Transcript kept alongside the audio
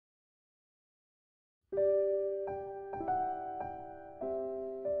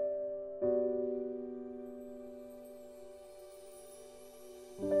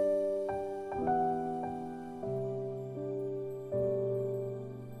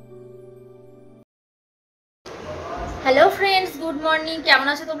Hello friends, good morning. কেমন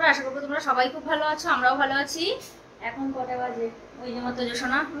আছো তোমরা? আশা করবো তোমরা সবাই খুব ভালো আছো, আমরাও ভালো আছি। এখন কটা বাজে? ওই যে মতো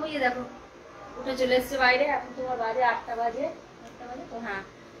সোনা, ওই যে দেখো উঠে চলে এসছে বাইরে। এখন তোমার বাজে 8টা বাজে তো, হ্যাঁ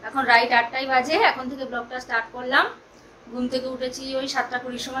এখন রাইট 8টাই বাজে। এখন থেকে ব্লগটা স্টার্ট করলাম। ঘুম থেকে উঠেছি ওই 7টা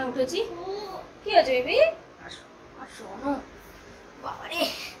 20 সময় উঠেছি। কি হয়েছে বেবি? আসো আসো। বাবারে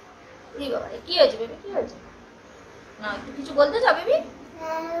বাবারে, কি হয়েছে বেবি? কি হয়েছে? না একটু কিছু বলতে চাও বেবি?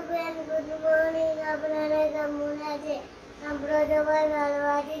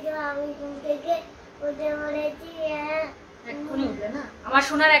 আমার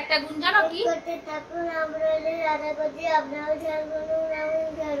সোনার একটা গুণ জানো কি?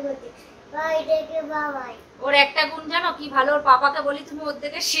 ওর একটা গুণ জানো কি ভালো? ওর পাপাকে বলি তুমি ওর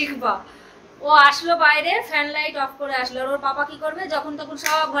থেকে শিখবা। ও আসলো বাইরে, ফ্যান লাইট অফ করে আসলো। ওর পাপা কি করবে? যখন তখন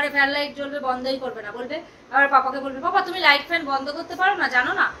সব ঘরে ফ্যান লাইট জ্বলবে, বন্ধই করবে না। বলবে আবার পাপাকে বলবে, পাপা তুমি লাইট ফ্যান বন্ধ করতে পারো না,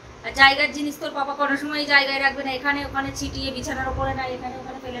 জানো না? আর জায়গার জিনিস তোর পাপা কোনো সময় জায়গায় রাখবে না, এখানে ওখানে ছিটিয়ে বিছানার উপরে না এখানে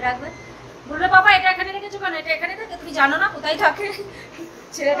ওখানে ফেলে রাখবে। বলবে পাপা এটা এখানে রেখেছো কেন? এটা এখানে থাকে, তুমি জানো না কোথায় থাকে?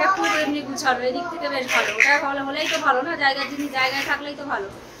 ছেলেটা খুব এমনি গুছালো, এদিক থেকে বেশ ভালো। ওটা ভালো হলেই তো ভালো না, জায়গার জিনিস জায়গায় থাকলেই তো ভালো।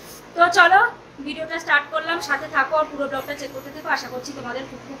 তো চলো ভিডিওটা স্টার্ট করলাম, সাথে থাকো আর পুরো ব্লগটা চেক করতে থাকো। আশা করছি তোমাদের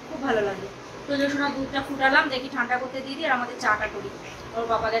খুব খুব খুব ভালো লাগবে। তো সোনা দুধটা ফুটালাম, দেখি ঠান্ডা করতে দিয়ে দিই আর আমাদের চাটা করি। ওর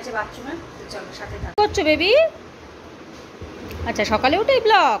বাবা গেছে বাথরুমে, তো চলো সাথে থাকো। করছো বেবি? আচ্ছা সকালে উঠেই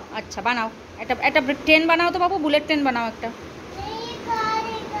ব্লগ? আচ্ছা বানাও, একটা ট্রেন বানাও তো বাবু, বুলেট ট্রেন বানাও একটা।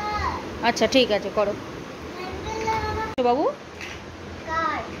 আচ্ছা ঠিক আছে করো বাবু।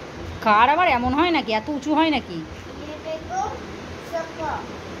 কার আবার এমন হয় নাকি? এত উঁচু হয় নাকি?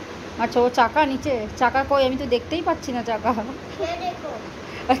 আচ্ছা ও চাকা নিচে? চাকা কই? আমি তো দেখতেই পাচ্ছি না চাকা।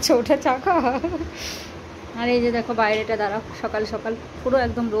 আচ্ছা ওটা চাকা। আর এই যে দেখো বাইরেটা দাঁড়াও, সকাল সকাল পুরো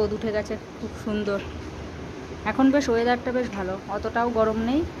একদম রোদ উঠে গেছে, খুব সুন্দর। এখন বেশ ওয়েদারটা বেশ ভালো, অতটাও গরম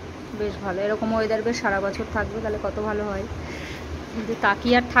নেই, বেশ ভালো। এরকম ওয়েদার বেশ সারা বছর থাকবে তাহলে কত ভালো হয়। কিন্তু তা কি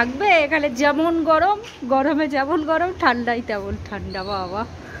আর থাকবে? এখানে যেমন গরম, গরমে যেমন গরম, ঠান্ডাই তেমন ঠান্ডা। বাবা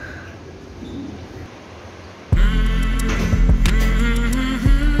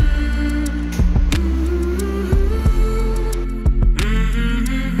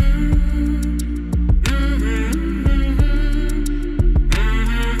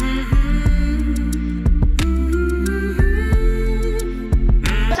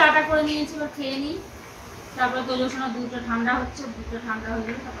খেয়ে নিই, তারপরে তো সোনা দুধটা ঠান্ডা হচ্ছে, দুধটা ঠান্ডা হয়ে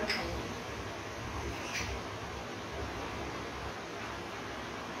গেলে তারপরে খাই।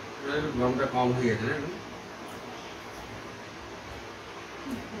 গরমটা কম হয়ে গেছে না?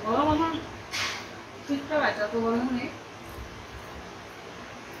 গরম এখন ঠিকঠাক আছে, অত গরম নেই।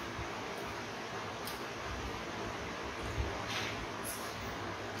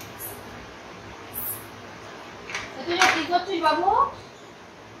 কি করছিস বাবু?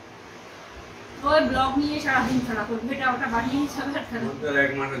 ওই ব্লগ নিয়ে সারাদিন খেলা করবে, এটা ওটা বানিয়ে সবার খেলা।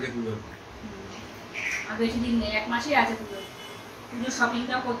 এক মাস আছে পুজো, আর বেশি দিন নেই, 1 মাসই আছে পুজো। পুজোর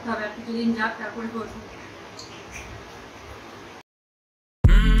শপিংটাও করতে হবে, আর কিছুদিন যাক তারপরে করবো।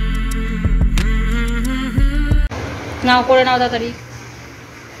 নাও করে নাও তাড়াতাড়ি।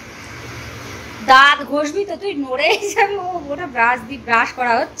 দাঁত ঘষবি তো তুই? নড়েই যাবে। ওটা ব্রাশ দিয়ে ব্রাশ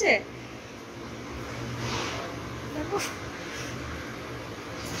করা হচ্ছে।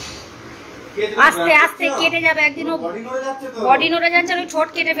 আস্তে আস্তে কেটে যাবে একদিন। ও বডি নড়ে যাচ্ছে, ওই ঠোঁট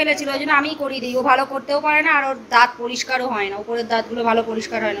কেটে ফেলেছিল, ওই জন্য আমি করিয়ে দিই। ও ভালো করতেও পারে না, আর ওর দাঁত পরিষ্কারও হয় না, উপরের দাঁতগুলো ভালো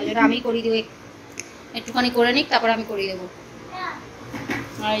পরিষ্কার হয় না, ওই জন্য আমি করিয়ে দিই। একটুখানি করে নিক, তারপর আমি করিয়ে দেবো।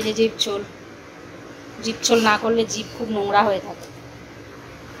 আর এই যে জিভ ছোল না করলে জিভ খুব নোংরা হয়ে থাকে।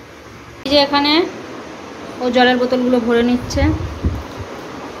 এই যে এখানে ও জলের বোতলগুলো ভরে নিচ্ছে।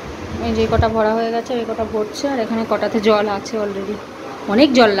 এই যে কটা ভরা হয়ে গেছে, ওই কটা ভরছে, আর এখানে কটাতে জল আছে অলরেডি। অনেক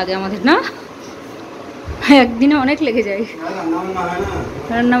জল লাগে আমাদের না? একদিনে অনেক লেগে যায়,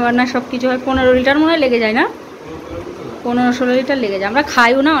 রান্না বান্না সব কিছু হয়। 15 লিটার মনে হয় লেগে যায় না? 15-16 লিটার লেগে যায়। আমরা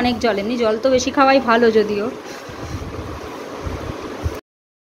খাইও না অনেক জল, এমনি জল তো বেশি খাওয়াই ভালো যদিও।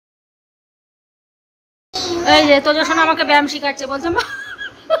 এই যে তোজসোনা আমাকে ব্যায়াম শিখাচ্ছে, বলছে মা।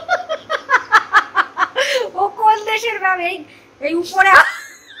 ও কোন দেশের ব্যায়াম? এই উপরে,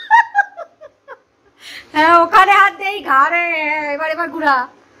 হ্যাঁ ওখানে হাত দেই ঘাড়ে, এবার ঘুরা।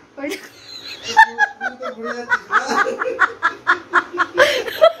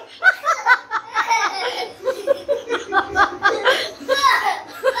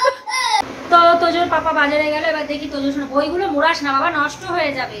 তো তোজোর পাপা বাজারে গেল, এবার দেখি তোজসোনা। বইগুলো মোড়াস না বাবা, নষ্ট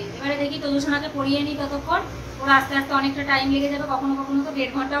হয়ে যাবে। এবারে দেখি তোজসোনাকে পড়িয়ে নিই ততক্ষণ। ওর আস্তে আস্তে অনেকটা টাইম লেগে যাবে, কখনো কখনো তো 1.5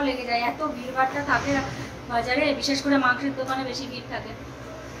 ঘন্টাও লেগে যায়। এত ভিড়ভাড়টা থাকে বাজারে, বিশেষ করে মাংসের দোকানে বেশি ভিড় থাকে।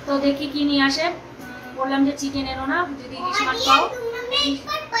 তো দেখি কি নিয়ে আসে। বললাম যে চিকেন এনো না, যদি ইলিশ মাছ পাও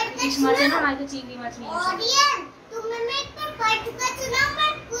ইলিশ মাছ এনো, নয়তো চিংড়ি মাছ নিয়ে এসো।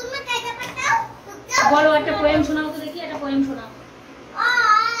 বলো একটা পোয়েম শোনাও তো দেখি, একটা পোয়েম শোনাও।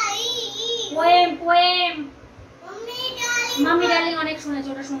 পোয়েম মাম্মি ডার্লিং অনেক শুনেছো,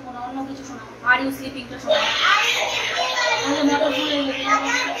 ওটা শুনবো না, অন্য কিছু শোনাও। আর ইউ স্লিপিংটা শোনাও। মোটর ফুল হয়ে গেছে,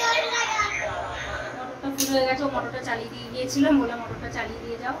 মোটরটা ফুল হয়ে গেছে, মোটরটা চালিয়ে দিয়ে গিয়েছিলাম বলে মোটরটা চালিয়ে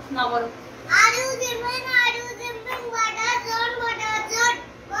দিয়ে যাও না। বলো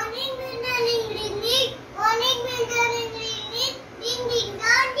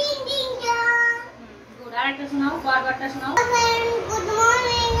আর একটা শোনাও, বারবারটা শোনাও। Good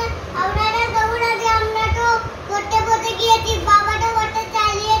morning. আপনারা দৌড় আগে আমরা তো করতে করতে গিয়েছি, বাবাটা মোটর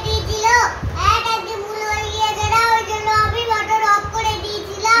চালিয়ে দিয়েছিল, একদিন ভুল হয়ে গিয়েছে না, ওই জন্য আমি মোটর অফ করে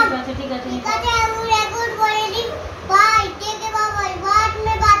দিয়েছিলাম। ঠিক আছে আমি এখন বলে দিই বাই, টেকে বাবাই, बाद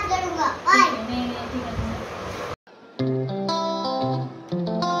में बात करूंगा, बाय। ঠিক আছে।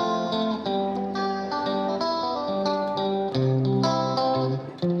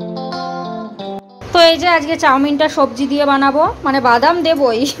 তো এই যে আজকে চাউমিনটা সবজি দিয়ে বানাবো, মানে বাদাম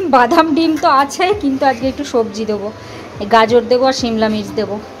দেবই, বাদাম ডিম তো আছে, কিন্তু আজকে একটু সবজি দেবো, গাজর দেবো আর শিমলা মির্চ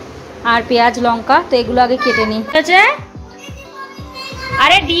দেবো আর পেঁয়াজ লঙ্কা। তো এগুলো আগে কেটে নিই। ঠিক আছে।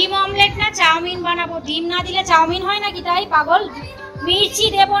 আরে ডিম অমলেট না, চাউমিন বানাবো। ডিম না দিলে চাউমিন হয় নাকি? তাই পাগল। মির্চি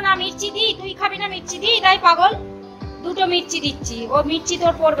দেবো না, মির্চি দি, তুই খাবি না মির্চি দি, তাই পাগল। দুটো মির্চি দিচ্ছি, ও মির্চি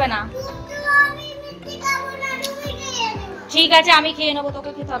তোর পড়বে না। ঠিক আছে আমি খেয়ে নেবো,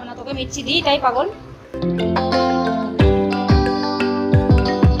 তোকে খেতে হবে না, তোকে মির্চি দিই, তাই পাগল।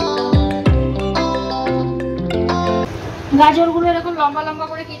 গাজরগুলো এরকম লম্বা লম্বা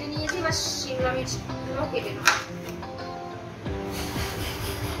করে কেটে নিয়েছি, বা শিমলা মির্চগুলো কেটে নেবো।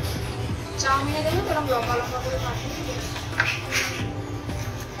 চাউমিনে দেবো তো এরকম লম্বা লম্বা করে কাটিয়ে।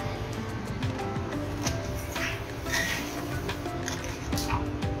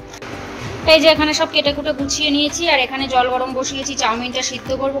 এই যে এখানে সব কেটে কুটে গুছিয়ে নিয়েছি, আর এখানে জল গরম বসিয়েছি, চাউমিনটা সিদ্ধ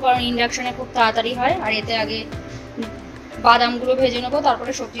করবো, কারণ ইন্ডাকশনে খুব তাড়াতাড়ি হয়। আর এতে আগে বাদামগুলো ভেজে নেবো,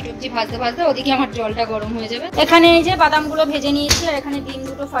 তারপরে সবজি টবজি ভাজতে ভাজতে ওদিকে আমার জলটা গরম হয়ে যাবে। এখানে এই যে বাদামগুলো ভেজে নিয়েছি, আর এখানে ডিম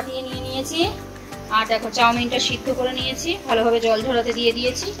দুটো ফাটিয়ে নিয়েছি, আর দেখো চাউমিনটা সিদ্ধ করে নিয়েছি, ভালোভাবে জল ঝরাতে দিয়ে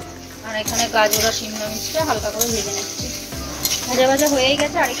দিয়েছি। আর এখানে গাজর আর শিমলা মির্চটা হালকা করে ভেজে নিচ্ছি। ভাজা ভাজা হয়েই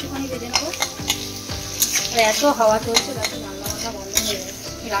গেছে, আর একটুখানি ভেজে নেবো। এত হাওয়া চলছে, দেখো জানলা বান্না বন্ধ হয়ে যাচ্ছে।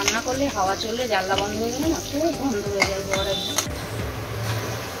 রান্না করলে হাওয়া চললে জানলা বন্ধ হয়ে গেলে না খুব বন্ধ হয়ে যায় ঘর একদম।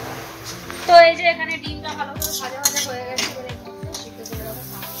 তো এই যে এখানে ডিমটা ভালো করে ভাজা ভাজা হয়ে গেছে, এবারে সিদ্ধ করে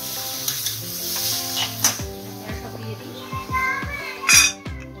রাখা সব দিয়ে দিই।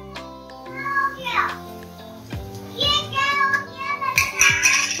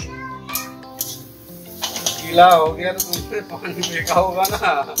 गीला हो गया तो उसमें पानी फेंका होगा ना।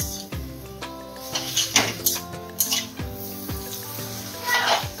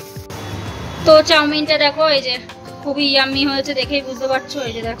 তো চাউমিনটা দেখো এই যে খুবই ইয়াম্মি হয়েছে, দেখেই বুঝতে পারছো।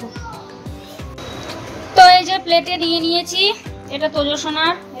 এই যে দেখো, তো এই যে প্লেটে নিয়ে নিয়েছি। এটা তোজো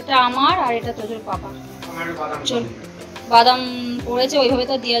সোনার, এটা আমার, আর এটা তোজোর পাপা। চল, বাদাম পড়েছে, ওইভাবে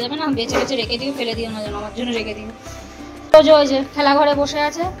তো দেওয়া যাবে না, বেছে বেছে রেখে দিও, ফেলে দিও না যেন, আমার জন্য রেখে দিও। তোজো ওই যে খেলা ঘরে বসে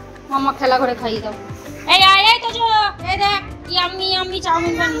আছে, মামা খেলা ঘরে খাইয়ে দাও। এই আয় এই তোজো, এই দেখ ইয়াম্মি ইয়াম্মি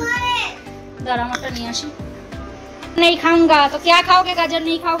চাউমিন বানিয়ে। দাঁড়া আমারটা নিয়ে আসি। नहीं खाऊंगा तो क्या खाओगे? गाजर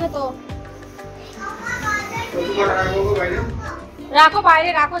नहीं खाओगे तो রাখো,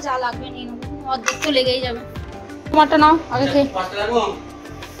 বাইরে রাখো, যা লাগবে নিয়ে নেবো, অর্ধেক তো লেগেই যাবে। তোমারটা নাও আগে খেয়ে।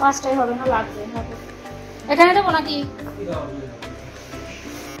 পাঁচটাই হবে না, লাগবে। এখানে দেবো নাকি?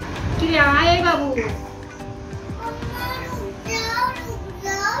 কি আয় বাবু,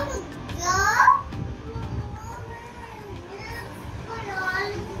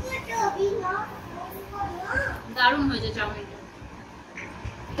 দারুণ হয়েছে চাউমিনটা।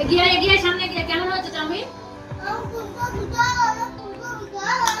 এগিয়ে এগিয়ে সামনে গিয়ে, কেমন হয়েছে চাউমিন?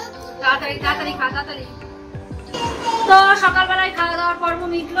 তাড়াতাড়ি তাড়াতাড়ি খা, তাড়াতাড়ি। তো সকালবেলায় খাওয়া দাওয়ার পর্ব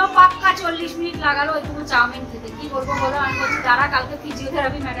মিটলো, পাক্কা 40 মিনিট লাগালো ওইটুকু চাউমিন খেতে। কি বলবো বলো, আমি বলছি যারা কালকে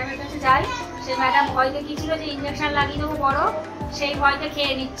ফিজিওথেরাপি ম্যাডামের কাছে যাই, সেই ম্যাডাম ভয় দেখিয়েছিল যে ইঞ্জেকশন লাগিয়ে দেবো বড়, সেই ভয়তে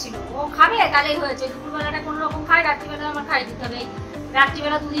খেয়ে নিচ্ছিল। ও খাবে তাহলেই হয়েছে, দুপুরবেলাটা কোনো রকম খায়, রাত্রিবেলা আমার খাই দিতে হবে।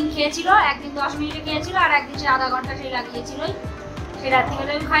 রাত্রিবেলা দুদিন খেয়েছিল, একদিন 10 মিনিটে খেয়েছিল, আর একদিন সে আধা ঘন্টা সেই লাগিয়েছিল। সেই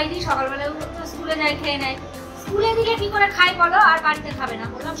রাত্রিবেলাও খাই দিই, সকালবেলাও তো স্কুলে যাই খেয়ে নেয়। স্কুলে দিলে কি করে খাই বলো, আর বাড়িতে খাবে না।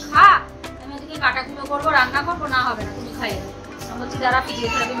 বললাম খা, আমি ওদিকে কাটাকুটো করবো, রান্না করবো, না হবে না তুমি খাইয়ে দেবো। বলছি যারা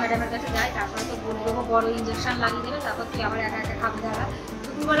ফিজিওথেরাপি ম্যাডামের কাছে যায়, তারপরে তো বলে দেবো বড় ইঞ্জেকশন লাগিয়ে দেবে, তারপর তুই আবার একা একা খাবি। দাঁড়া,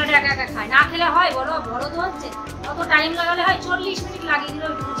 দুপুরবেলাটা একা একা খায়, না খেলে হয় বলো? বড় তো হচ্ছে, অত টাইম লাগালে হয়? 40 মিনিট লাগিয়ে দিল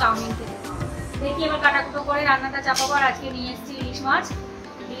একটু চাউমিন খেতে। দেখি এবার কাটাকুটো করে রান্নাটা চাপাবো। আর আজকে নিয়ে এসেছি ইলিশ মাছ।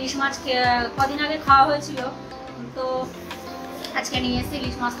 ইলিশ মাছ কদিন আগে খাওয়া হয়েছিল, তো আজকে নিয়ে এসেছি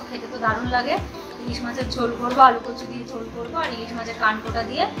ইলিশ মাছ, তো খেতে তো দারুণ লাগে। ইলিশ মাছের ঝোল করবো, আলু কচু দিয়ে ঝোল করবো, আর ইলিশ মাছের কানকোটা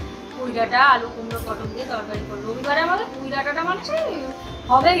দিয়ে পুঁই ডাঁটা আলু কুমড়ো পটল দিয়ে তরকারি করবো। রবিবারে আমাদের পুঁই ডাঁটাটা মানে সেই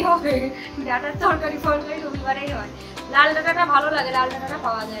হবেই হবে, ডাঁটার তরকারি ফরকারি রবিবারেই হয়। লাল ডাঁটাটা ভালো লাগে, লাল ডাঁটাটা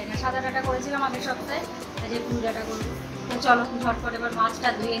পাওয়া যায় না। সাদা ডাঁটা করেছিলাম আগের সপ্তাহে, যে পুঁই ডাঁটা করবো। তো চলো ঝটপট এবার মাছটা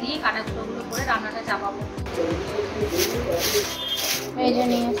ধুয়ে নিয়ে কাটাকুটোগুলো করে রান্নাটা চাপাবো। এই যে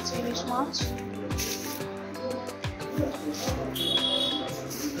নিয়ে এসেছি ইলিশ মাছ।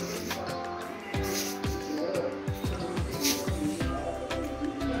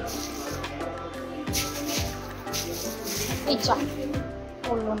 এই চা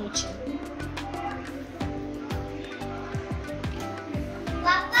পড়লো নিচে।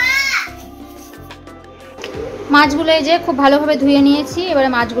 মাছগুলো এই যে খুব ভালোভাবে ধুয়ে নিয়েছি, এবারে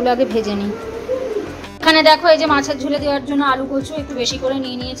মাছগুলো আগে ভেজে নিই। এখানে দেখো এই যে মাছের ঝোলে দেওয়ার জন্য আলু কচু একটু বেশি করে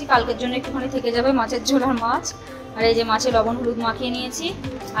নিয়ে নিয়েছি, কালকের জন্য একটুখানি থেকে যাবে মাছের ঝোল আর মাছ। আর এই যে মাছে লবণ হলুদ মাখিয়ে নিয়েছি।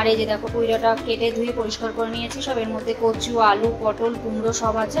 আর এই যে দেখো পুঁই ডাঁটা কেটে ধুয়ে পরিষ্কার করে নিয়েছি সব, এর মধ্যে কচু আলু পটল কুমড়ো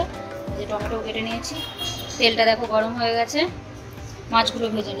সব আছে। এই যে টমেটো কেটে নিয়েছি। তেলটা দেখো গরম হয়ে গেছে, মাছগুলো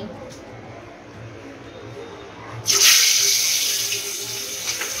ভেজে নিই।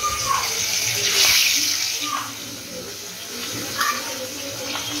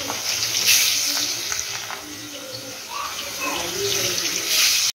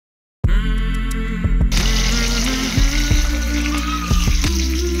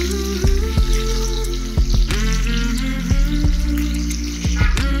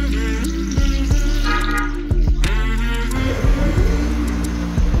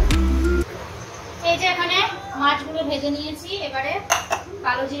 মাছগুলো ভেজে নিয়েছি, এবারে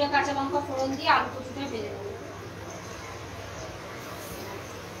কালো জিরা কাঁচা লঙ্কা ফোড়ন দিয়ে আলু কচুটা ভেজে দেবো।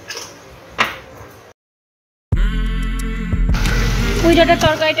 পুঁই ডাঁটার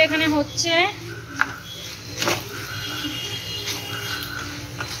তরকারিটা এখানে হচ্ছে।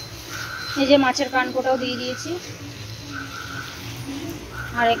 এই যে মাছের কানকোটাও দিয়ে দিয়েছি,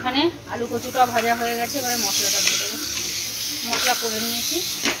 আর এখানে আলু কচুটা ভাজা হয়ে গেছে। এবারে মশলাটা দিয়ে দেবো। মশলা করে নিয়েছি।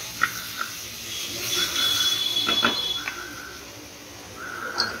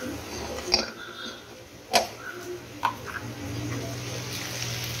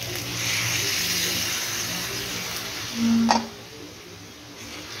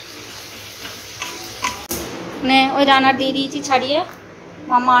 মানে ওই রান্নার দিয়ে দিয়েছি ছাড়িয়ে,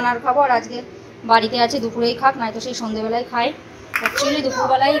 মাম্মা আনার খাবো। আর আজকে বাড়িতে আছে, দুপুরেই খাক, নয়তো সেই সন্ধ্যেবেলায় খাই। অ্যাকচুয়ালি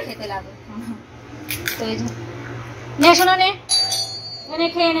দুপুরবেলায় খেতে লাগে। তো এই যে নে শোনো নে, এনে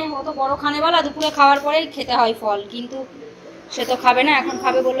খেয়ে নে। ও তো বড় খানেওয়ালা, দুপুরে খাওয়ার পরেই খেতে হয় ফল, কিন্তু সে তো খাবে না, এখন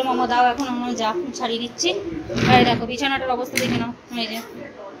খাবে বললো মামা দাও এখন। আমরা যা ছাড়িয়ে দিচ্ছি। আর দেখো বিছানাটার অবস্থা দেখে নাও। এই যে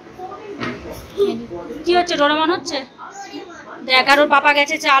কি হচ্ছে, ডোরামন হচ্ছে। দেখ, আর ওর পাপা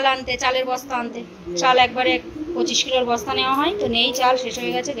গেছে চাল আনতে, চালের বস্তা আনতে। চাল একবারে 25 কিলোর বস্তা নেওয়া হয়, তো নেই চাল, শেষ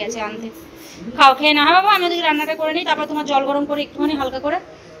হয়ে গেছে, গেছে আনতে। খাও, খেয়ে না। হ্যাঁ বাবা, আমি ওদিকে রান্নাটা করে নিই, তারপর তোমার জল গরম করে একটুখানি হালকা করে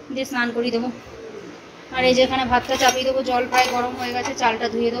দিয়ে স্নান করিয়ে দেবো। আর এই যে এখানে ভাতটা চাপিয়ে দেবো, জল প্রায় গরম হয়ে গেছে, চালটা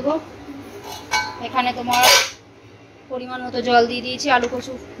ধুয়ে দেবো। এখানে তোমার পরিমাণ মতো জল দিয়ে দিয়েছি, আলু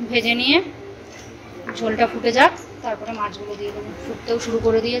কচু ভেজে নিয়ে ঝোলটা ফুটে যাক, তারপরে মাছগুলো দিয়ে দেবো। ফুটতেও শুরু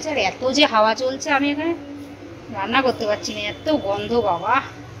করে দিয়েছে। আর এত যে হাওয়া চলছে, আমি এখানে রান্না করতে পারছি না, এত গন্ধ বাবা।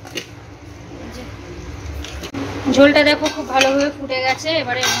 ঝোলটা দেখো খুব ভালোভাবে ফুটে গেছে,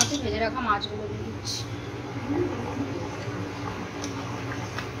 এবারে এর মধ্যে ভেজে রাখা মাছগুলো দিয়ে দিচ্ছি।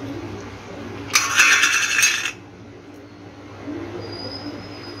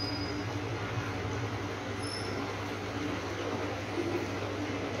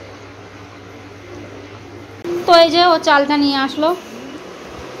 তো এই যে ও চালটা নিয়ে আসলো।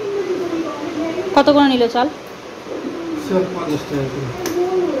 কত করে নিল চাল?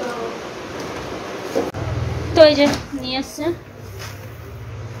 তো এই যে নিয়ে এসছে,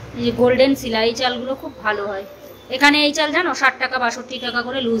 এই যে গোল্ডেন সিলা, এই চালগুলো খুব ভালো হয়। এখানে এই চাল জানো 60 টাকা 62 টাকা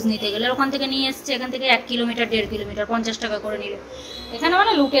করে লুজ নিতে গেলে। ওখান থেকে নিয়ে এসছে, এখান থেকে 1 কিলোমিটার 1.5 কিলোমিটার 50 টাকা করে নিল। এখানে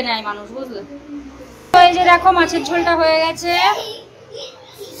মানে লুটে নেয় মানুষ, বুঝলে। তো এই যে দেখো মাছের ঝোলটা হয়ে গেছে,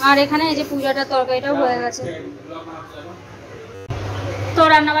 আর এখানে এই যে পুঁই ডাঁটার তরকারিটাও হয়ে গেছে। তো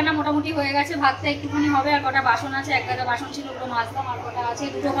রান্না বান্না মোটামুটি হয়ে গেছে, ভাতটা একটুখানি হবে। আর কটা বাসন আছে, এক গাদা বাসন ছিল, ওগুলো মাজতাম। আর কটা আছে,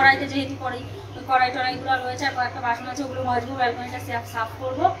 দুটো কড়াইতে যেহেতু করি, ওই কড়াই টড়াইগুলো রয়েছে। আর কয়েকটা বাসন আছে, ওগুলো মাজবো, ব্যালকনিটা সাফ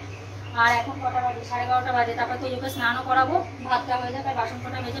করবো। আর এখন কটা বাজে, 11:30 বাজে। তারপর তো ওকে স্নানও করাবো, ভাতটা হয়ে যাবে। আর বাসন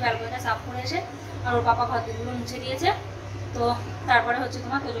কটা মেজে ব্যালকনিটা সাফ করে এসে, আর ওর পাপা ঘরগুলো মুছে দিয়েছে। তো তারপরে হচ্ছে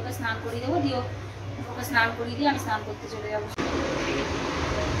তোমার তোজোকে স্নান করিয়ে দেবো, দিয়ে ওকে স্নান করিয়ে দিয়ে আমি স্নান করতে চলে যাবো।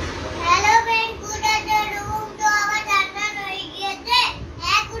 Hello friend, good afternoon. তো আমার রান্না হয়ে গিয়েছে,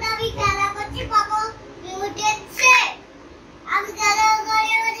 এখন আমি খেলা করছি। পাপা উঠেছে, আমি খেলা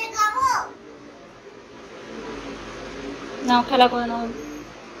করে খাবো। নাও খেলা দুপুরবেলা করে নেব।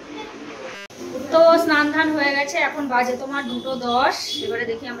 তো স্নান ধান হয়ে গেছে, এখন বাজে তোমার 2:10। এবারে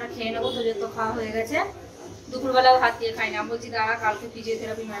দেখি আমরা খেয়ে নেবো। তোদের তো খাওয়া হয়ে গেছে, দুপুরবেলাও হাত দিয়ে খাই না। বলছি দাঁড়া কালকে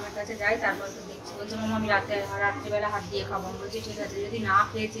ফিজিওথেরাপি ম্যামের কাছে যাই, তারপর তো দেখছি। বলছি মামা আমি রাত্রিবেলা হাত দিয়ে খাবো। বলছি ঠিক আছে, যদি না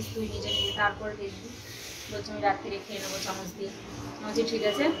খেয়েছিস তুই নিজে নিজে তারপরে দেখবি। বলছি আমি রাত্রিরে খেয়ে নেবো চামচ দিয়ে। বলছি ঠিক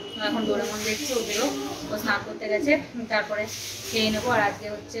আছে। এখন ডোরেমন দেখছি, ওদেরও ও স্নান করতে গেছে, তারপরে খেয়ে নেবো। আর আজকে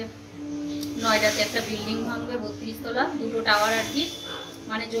হচ্ছে নয়ডাতে একটা বিল্ডিং ভাঙবে, 32 তলা, 2টো টাওয়ার আর কি।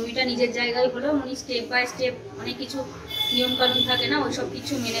 মানে জমিটা নিজের জায়গায় হলেও উনি স্টেপ বাই স্টেপ অনেক কিছু নিয়মকানুন থাকে না, ওইসব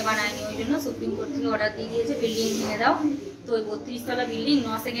কিছু মেনে বানায়নি। ওই জন্য সুপ্রিম কোর্ট থেকে অর্ডার দিয়ে দিয়েছে বিল্ডিং ভেঙে দাও। তো ওই 32 তলা বিল্ডিং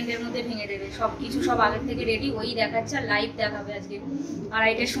 9 সেকেন্ডের মধ্যে ভেঙে দেবে। সব কিছু সব আগের থেকে রেডি, ওই দেখাচ্ছে। আর লাইভ দেখাবে আজকে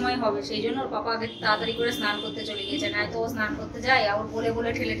 2:30-এর সময় হবে। সেই জন্য ওর পাপা আগে তাড়াতাড়ি করে স্নান করতে চলে গিয়েছে, না তো ও স্নান করতে যায় আর বলে বলে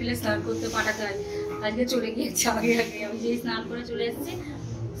ঠেলে ঠেলে স্নান করতে পাঠাতে হয়। আজকে চলে গিয়েছে আগে আগে। আমি যেই স্নান করে চলে এসেছি,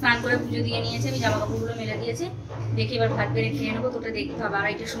 স্নান করে পুজো দিয়ে নিয়েছে, আমি জামা কাপড়গুলো মেলে দিয়েছি। দেখি এবার ভাত বেড়ে খেয়ে নেবো। তো ওটা দেখতে হবে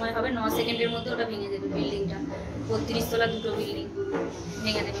 2:30-এর সময় হবে। 9 সেকেন্ডের মধ্যে ওটা ভেঙে দেবে বিল্ডিংটা। 32 তলা 2টো বিল্ডিং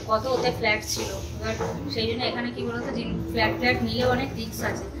ভেঙে দেবে। কত ওতে ফ্ল্যাট ছিল, এবার সেই জন্য এখানে কি বলতো, যে ফ্ল্যাট নিলে অনেক রিস্ক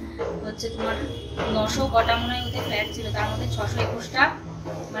আছে। হচ্ছে তোমার 900 কটা মনে হয় ওতে ফ্ল্যাট ছিল, তার মধ্যে 621টা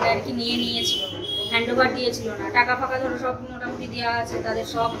মানে আর কি নিয়েছিল, হ্যান্ড ওভার দিয়েছিল না। টাকা ফাঁকা ধরো সব মোটামুটি দেওয়া আছে, তাদের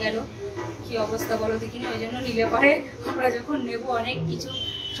সব গেল। কি অবস্থা বলো দেখি না। ওই জন্য নিলে পরে আমরা যখন নেবো অনেক কিছু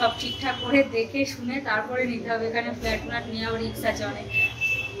সব ঠিকঠাক করে দেখে শুনে তারপরে নিতে হবে। এখানে ফ্ল্যাট নেওয়ার রিস্ক আছে অনেক।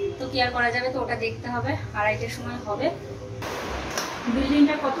 তো কি আর করা যাবে, তো ওটা দেখতে হবে। 2:30-এর সময় হবে।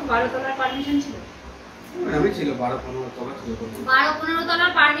 বিল্ডিংটা কত 12 তলার পারমিশন ছিল? আমি ছিল 12-15 তলা ছিল। 12-15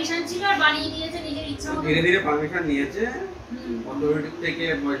 তলার পারমিশন ছিল, আর বানিয়ে দিয়েছে নিজের ইচ্ছা মতো। ধীরে ধীরে পারমিশন নিয়েছে অথরিটি থেকে,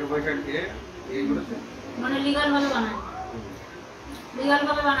 পয়সা দিয়ে এই করেছে। মানে লিগ্যাল ভাবে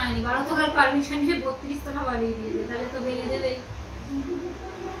বানায়নি, 12 তলার পারমিশন নিয়ে 32 তলা বানিয়ে দিয়েছে। তাহলে তো ভেঙে দেবে।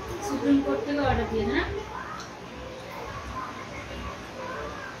 সুপ্রিম কোর্ট থেকে অর্ডার দিয়েছে না।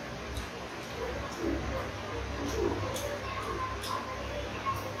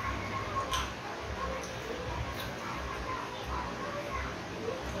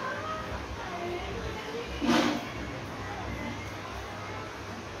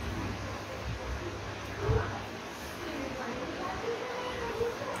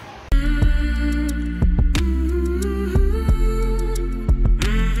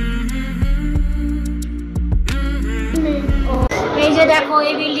 এই যে দেখো,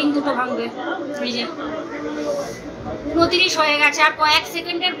 এই বিল্ডিং দুটো ভাঙবে। এই যে 29 হয়ে গেছে, আর কয়েক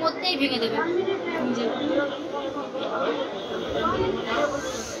সেকেন্ডের মধ্যেই ভেঙে দেবে।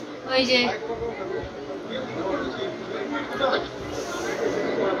 ওই যে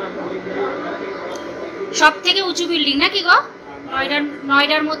সব থেকে উঁচু বিল্ডিং নাকি গো,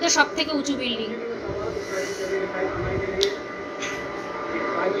 নয়ডার মধ্যে সব থেকে উঁচু বিল্ডিং।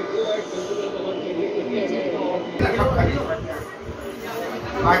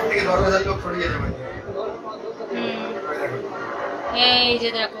 এই যে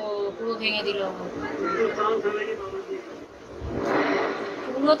দেখো পুরো ভেঙে দিল।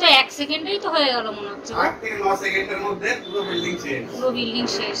 পুরো তো 1 সেকেন্ডেই তো হয়ে গেল মনে হচ্ছে। 8 থেকে 9 সেকেন্ডের মধ্যে পুরো বিল্ডিং শেষ। পুরো বিল্ডিং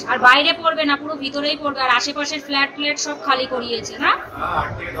শেষ। আর বাইরে পড়বে না, পুরো ভিতরেই পড়বে। আর আশেপাশের ফ্ল্যাট সব খালি করিয়েছে না।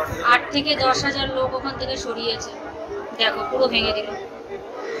 8 থেকে 10,000 লোক ওখান থেকে সরিয়েছে। দেখো পুরো ভেঙে দিল।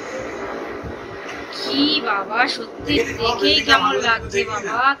 কি বাবা, সত্যি দেখেই কেমন লাগছে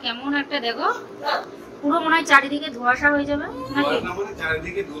বাবা। কেমন একটা দেখো, পুরো মনে হয় চারিদিকে ধোঁয়াশা হয়ে যাবে নাকি।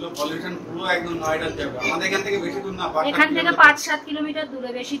 চারিদিকে ধুলো পলিউশন পুরো একদম নয়ডা যাবে। আমাদের এখান থেকে বেশি দূর না, এখান থেকে 5-7 কিলোমিটার দূরে,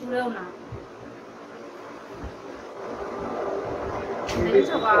 বেশি দূরেও না।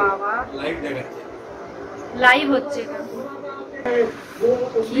 দেখছো বাবা, লাইভ দেখাচ্ছে, লাইভ হচ্ছে।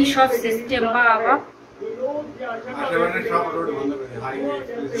 কি সব সিস্টেম বাবা।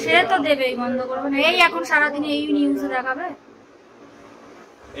 সে তো দেবেই, বন্ধ করবে না। এই এখন সারাদিন এই নিউজে দেখাবে।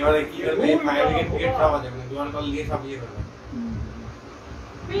 এবারে কি করবে, ফায়ার ব্রিগেড সব আছে, মানে দুয়ার কল দিয়ে সব ইয়ে করবে।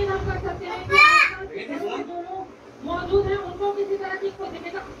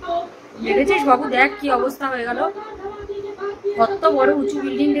 দেখেছিস বাবু, দেখ কি অবস্থা হয়ে গেল। কত বড় উঁচু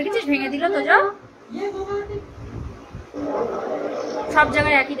বিল্ডিং দেখেছিস, ভেঙে দিল তো। যা সব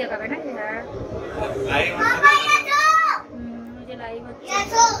জায়গায় একই দেখাবে না।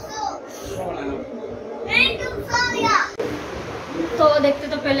 তো দেখতে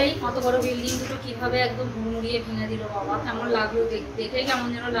তো পেলেই কত বড় বিল্ডিং দুটো কিভাবে একদম হুড়মুড়িয়ে ভেঙে দিল বাবা। কেমন লাগলো দেখে, কেমন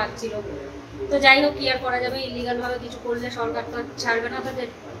যেন লাগছিল। তো যাই হোক, কি আর করা যাবে। ইলিগাল ভাবে কিছু করলে সরকার তো ছাড়বে না তাদের।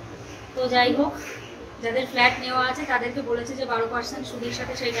 তো যাই হোক, যাদের ফ্ল্যাট নেওয়া আছে তাদেরকে বলেছে যে 12% সুদের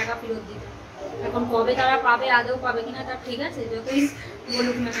সাথে সেই টাকা ফেরত দিতে। এখন কবে তারা পাবে, আদৌ পাবে কিনা তার ঠিক আছে, যতই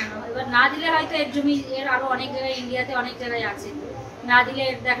বলুক না কেন। এবার না দিলে হয়তো এর জমি এর আরো অনেক জায়গায়, ইন্ডিয়াতে অনেক জায়গায় আছে, না দিলে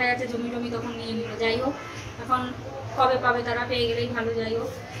দেখা যাচ্ছে জমি টমি তখন নিয়ে নিল। যাই হোক, এখন কবে পাবে তারা, পেয়ে গেলেই ভালো। যাই হোক,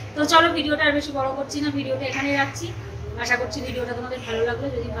 তো চলো ভিডিওটা আর বেশি বড় করছি না, ভিডিওটা এখানেই রাখছি। আশা করছি ভিডিওটা তোমাদের ভালো লাগলো।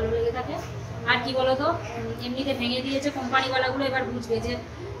 যদি ভালো লেগে থাকে, আর কি বলো তো, এমনিতে ভেঙে দিয়েছে কোম্পানিওয়ালাগুলো, এবার বুঝবে যে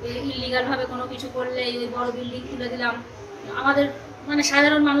ইলিগাল ভাবে কোনো কিছু করলে ওই বড় বিল্ডিং তুলে দিলাম, আমাদের মানে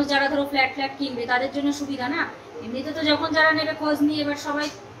সাধারণ মানুষ যারা ধরো ফ্ল্যাট কিনবে তাদের জন্য সুবিধা না। এমনিতে তো যখন যারা নেবে খোঁজ নিয়ে, এবার সবাই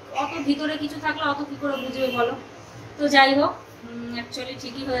অত ভিতরে কিছু থাকলে অত কি করে বুঝবে বলো। তো যাই হোক, অ্যাকচুয়ালি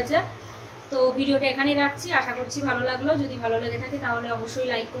ঠিকই হয়েছে। তো ভিডিওটা এখানেই রাখছি, আশা করছি ভালো লাগলো। যদি ভালো লেগে থাকে তাহলে অবশ্যই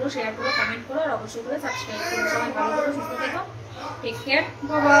লাইক করো, শেয়ার করো, কমেন্ট করো, আর অবশ্যই করে সাবস্ক্রাইব করো। সবাই ভালো করো, সুস্থ থেকো, টেক কেয়ার,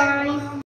 বাই বাই।